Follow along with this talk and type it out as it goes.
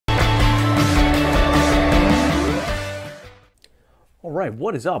Alright,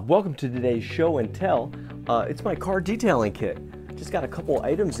 what is up? Welcome to today's show and tell. It's my car detailing kit. Just got a couple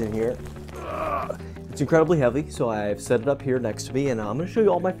items in here. It's incredibly heavy, so I've set it up here next to me, and I'm going to show you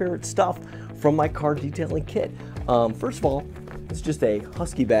all my favorite stuff from my car detailing kit. First of all, it's just a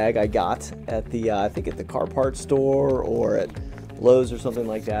Husky bag I got at the, I think at the car parts store or at Lowe's or something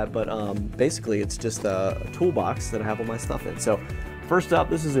like that, but basically it's just a toolbox that I have all my stuff in. So first up,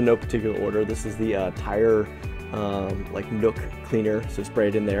 this is in no particular order. This is the tire like Nook cleaner, so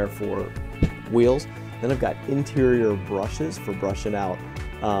sprayed in there for wheels. Then I've got interior brushes for brushing out,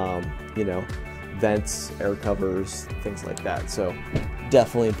 you know, vents, air covers, things like that. So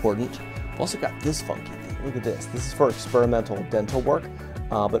definitely important. I've also got this funky thing. Look at this. This is for experimental dental work,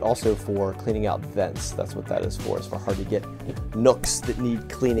 but also for cleaning out vents. That's what that is for. It's for hard to get nooks that need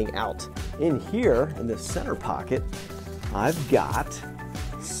cleaning out. In here, in the center pocket, I've got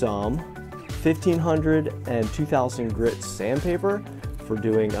some 1500 and 2000 grit sandpaper for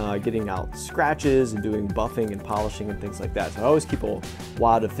doing getting out scratches and doing buffing and polishing and things like that. So I always keep a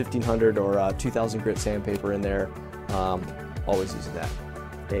wad of 1500 or 2000 grit sandpaper in there. Always using that.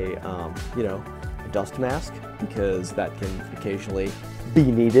 You know, a dust mask, because that can occasionally be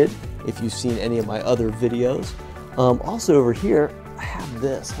needed if you've seen any of my other videos. Also over here, I have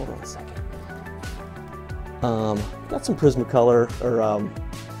this. Hold on a second. Got some Prismacolor or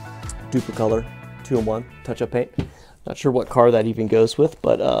Duplicolor 2-in-1 touch-up paint. Not sure what car that even goes with,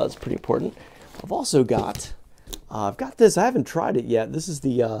 but it's pretty important. I've also got, I've got this. I haven't tried it yet. This is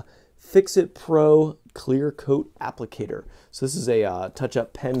the Fix-It Pro Clear Coat Applicator. So this is a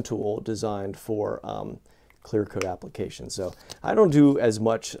touch-up pen tool designed for clear coat application. So I don't do as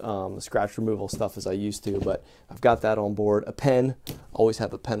much scratch removal stuff as I used to, but I've got that on board. A pen, always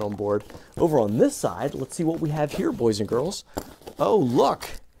have a pen on board. Over on this side, let's see what we have here, boys and girls. Oh, look.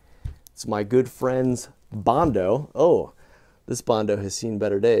 It's my good friend's Bondo. Oh, this Bondo has seen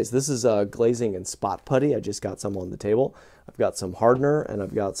better days. This is glazing and spot putty. I just got some on the table. I've got some hardener, and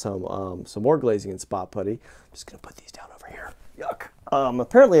I've got some more glazing and spot putty. I'm just gonna put these down over here. Yuck.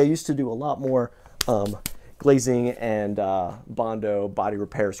 Apparently I used to do a lot more glazing and Bondo body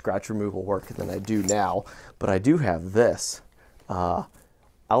repair scratch removal work than I do now, but I do have this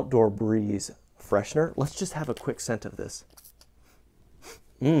Outdoor Breeze freshener. Let's just have a quick scent of this.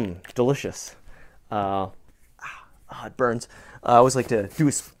 Delicious. It burns. I always like to do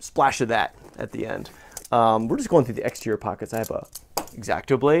a splash of that at the end. We're just going through the exterior pockets. I have a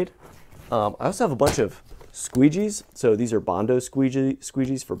X-Acto blade. I also have a bunch of squeegees. So these are Bondo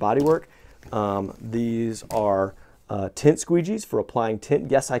squeegees for body work. These are tint squeegees for applying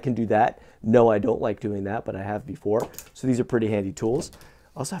tint. Yes, I can do that. No, I don't like doing that, but I have before. So these are pretty handy tools.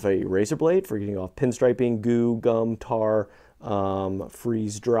 I also have a razor blade for getting off pinstriping, goo, gum, tar,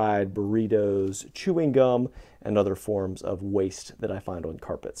 freeze-dried burritos, chewing gum, and other forms of waste that I find on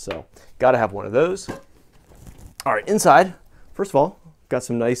carpets. So gotta have one of those. All right, inside, first of all, got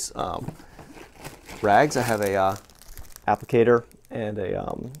some nice rags. I have a applicator and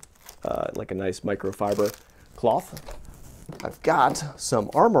a like a nice microfiber cloth. I've got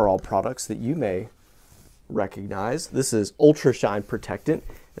some Armor All products that you may recognize. This is Ultra Shine Protectant.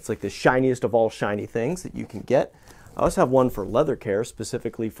 It's like the shiniest of all shiny things that you can get. I also have one for leather care,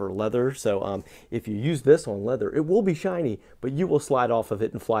 specifically for leather. So if you use this on leather, it will be shiny, but you will slide off of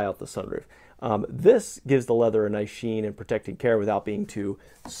it and fly out the sunroof. This gives the leather a nice sheen and protected care without being too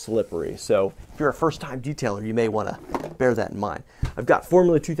slippery. So if you're a first-time detailer, you may want to bear that in mind. I've got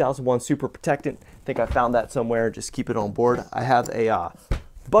Formula 2001 Super Protectant. I think I found that somewhere. Just keep it on board. I have a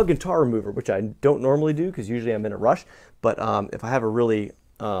bug and tar remover, which I don't normally do because usually I'm in a rush. But if I have a really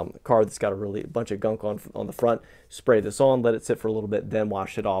car that's got a bunch of gunk on the front, spray this on, let it sit for a little bit, then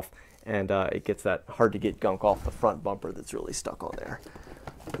wash it off, and it gets that hard to get gunk off the front bumper that's really stuck on there.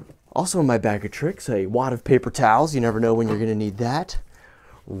 Also in my bag of tricks, a wad of paper towels. You never know when you're going to need that.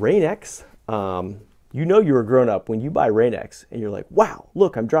 Rain-X. You know you're a grown-up when you buy Rain-X and you're like, wow,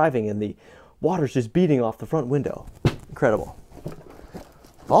 look, I'm driving and the water's just beating off the front window. Incredible.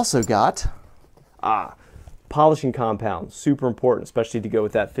 I've also got polishing compound, super important, especially to go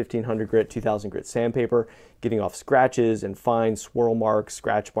with that 1500 grit, 2000 grit sandpaper, getting off scratches and fine swirl marks,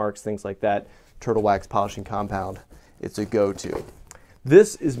 scratch marks, things like that. Turtle wax polishing compound, it's a go-to.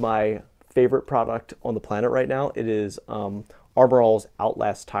 This is my favorite product on the planet right now. It is Armor All's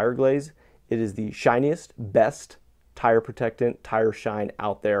Outlast Tire Glaze. It is the shiniest, best tire protectant, tire shine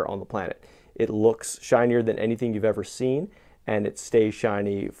out there on the planet. It looks shinier than anything you've ever seen, and it stays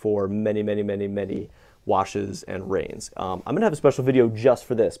shiny for many, many, many, many washes and rains. I'm gonna have a special video just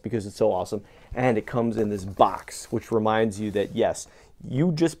for this because it's so awesome, and it comes in this box, which reminds you that yes,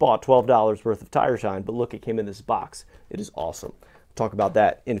 you just bought $12 worth of tire shine, but look, it came in this box. It is awesome. talk about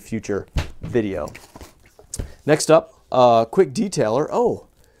that in a future video. Next up, quick detailer. Oh,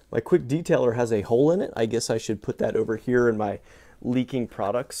 my quick detailer has a hole in it. I guess I should put that over here in my leaking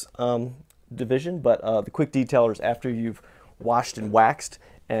products division. But the quick detailer is after you've washed and waxed,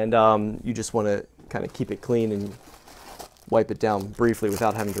 and you just want to kind of keep it clean and wipe it down briefly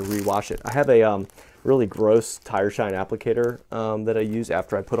without having to rewash it. I have a really gross tire shine applicator that I use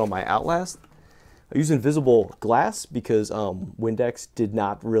after I put on my Outlast. I use invisible glass because Windex did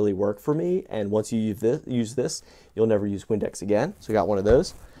not really work for me, and once you use this, you'll never use Windex again. So I got one of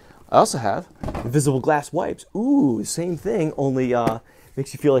those. I also have invisible glass wipes. Ooh, same thing, only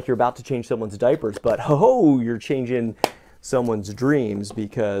makes you feel like you're about to change someone's diapers, but ho-ho, you're changing someone's dreams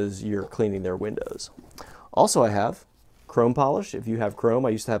because you're cleaning their windows. Also, I have chrome polish. If you have chrome, I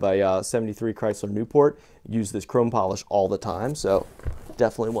used to have a 73 Chrysler Newport. Use this chrome polish all the time, so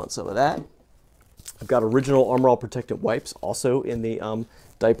definitely want some of that. I've got original Armor All protectant wipes also in the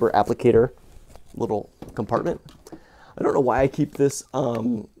diaper applicator little compartment. I don't know why I keep this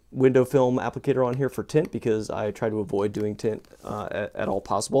window film applicator on here for tint, because I try to avoid doing tint at all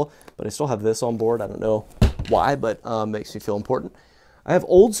possible, but I still have this on board. I don't know why, but makes me feel important. I have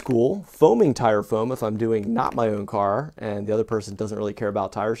old school foaming tire foam if I'm doing not my own car and the other person doesn't really care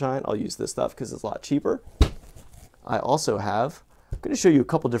about tire shine. I'll use this stuff because it's a lot cheaper. I also have, I'm going to show you a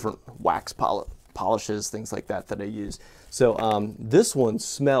couple different wax polishes, things like that I use. So this one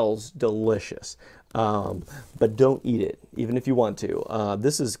smells delicious, but don't eat it, even if you want to.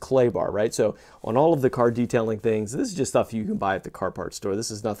 This is clay bar, right? So on all of the car detailing things, this is just stuff you can buy at the car parts store. This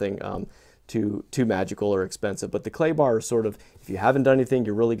is nothing too magical or expensive, but the clay bar is sort of, if you haven't done anything,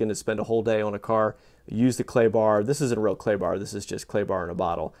 you're really going to spend a whole day on a car, use the clay bar. This isn't a real clay bar, this is just clay bar in a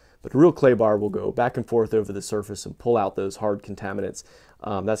bottle. But a real clay bar will go back and forth over the surface and pull out those hard contaminants.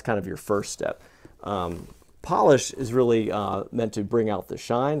 That's kind of your first step. Polish is really meant to bring out the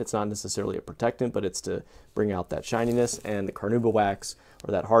shine. It's not necessarily a protectant, but it's to bring out that shininess. And the carnauba wax,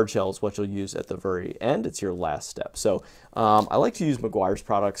 or that hard shell, is what you'll use at the very end. It's your last step. So I like to use Meguiar's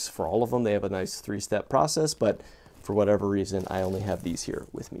products for all of them. They have a nice 3-step process, but for whatever reason, I only have these here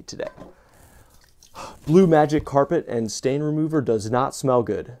with me today. Blue Magic Carpet and Stain Remover does not smell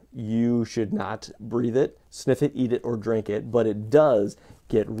good. You should not breathe it, sniff it, eat it, or drink it, but it does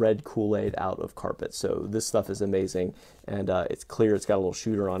get red Kool-Aid out of carpet. So this stuff is amazing, and it's clear. It's got a little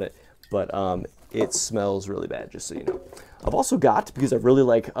shooter on it, but it smells really bad, just so you know. I've also got, because I really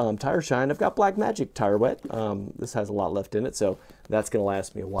like tire shine, I've got Black Magic Tire Wet. This has a lot left in it, so that's going to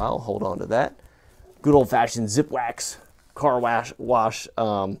last me a while. Hold on to that. Good old-fashioned Zip Wax car wash.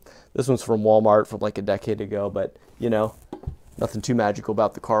 This one's from Walmart from like a decade ago, but you know, nothing too magical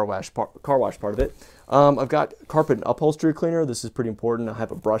about the car wash part of it. I've got carpet and upholstery cleaner. This is pretty important. I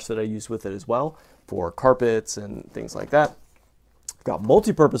have a brush that I use with it as well for carpets and things like that. I've got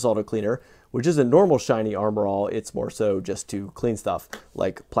multi-purpose auto cleaner, which isn't normal shiny Armor All. It's more so just to clean stuff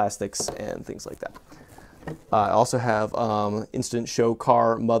like plastics and things like that. I also have Instant Show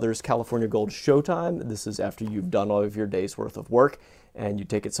Car Mother's California Gold Showtime. This is after you've done all of your day's worth of work and you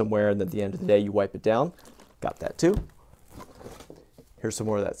take it somewhere, and then at the end of the day you wipe it down. Got that too. Here's some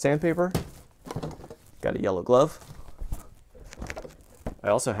more of that sandpaper. Got a yellow glove. I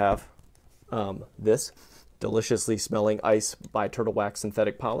also have this deliciously smelling Ice by Turtle Wax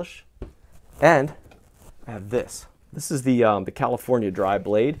synthetic polish. And I have this. This is the California Dry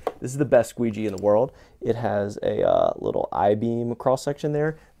Blade. This is the best squeegee in the world. It has a little I-beam cross section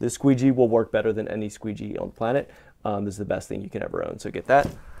there. This squeegee will work better than any squeegee on the planet. This is the best thing you can ever own, so get that.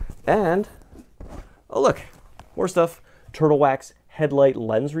 And, oh look, more stuff. Turtle Wax Headlight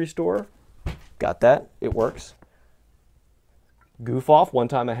Lens Restore. Got that, it works. Goof off. One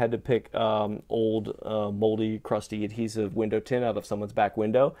time I had to pick old moldy, crusty adhesive window tint out of someone's back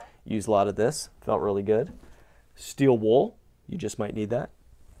window. Used a lot of this, felt really good. Steel wool, you just might need that.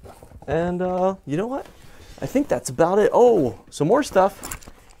 And you know what? I think that's about it. Oh, some more stuff.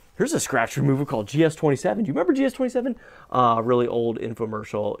 Here's a scratch remover called GS27. Do you remember GS27? Really old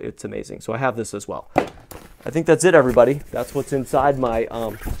infomercial. It's amazing. So I have this as well. I think that's it, everybody. That's what's inside my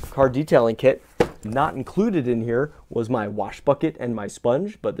car detailing kit. Not included in here was my wash bucket and my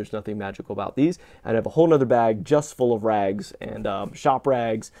sponge, but there's nothing magical about these. And I have a whole nother bag just full of rags and shop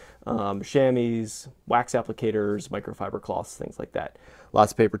rags, chamois, wax applicators, microfiber cloths, things like that.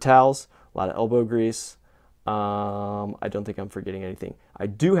 Lots of paper towels, a lot of elbow grease. I don't think I'm forgetting anything. I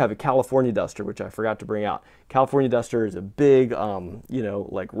do have a California duster, which I forgot to bring out. California duster is a big, you know,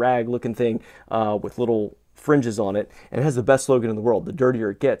 like rag looking thing with little fringes on it, and it has the best slogan in the world: the dirtier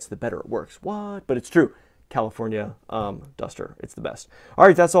it gets, the better it works. What? But it's true. California duster, it's the best. All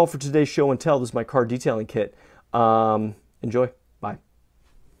right, that's all for today's show and tell. This is my car detailing kit. Enjoy.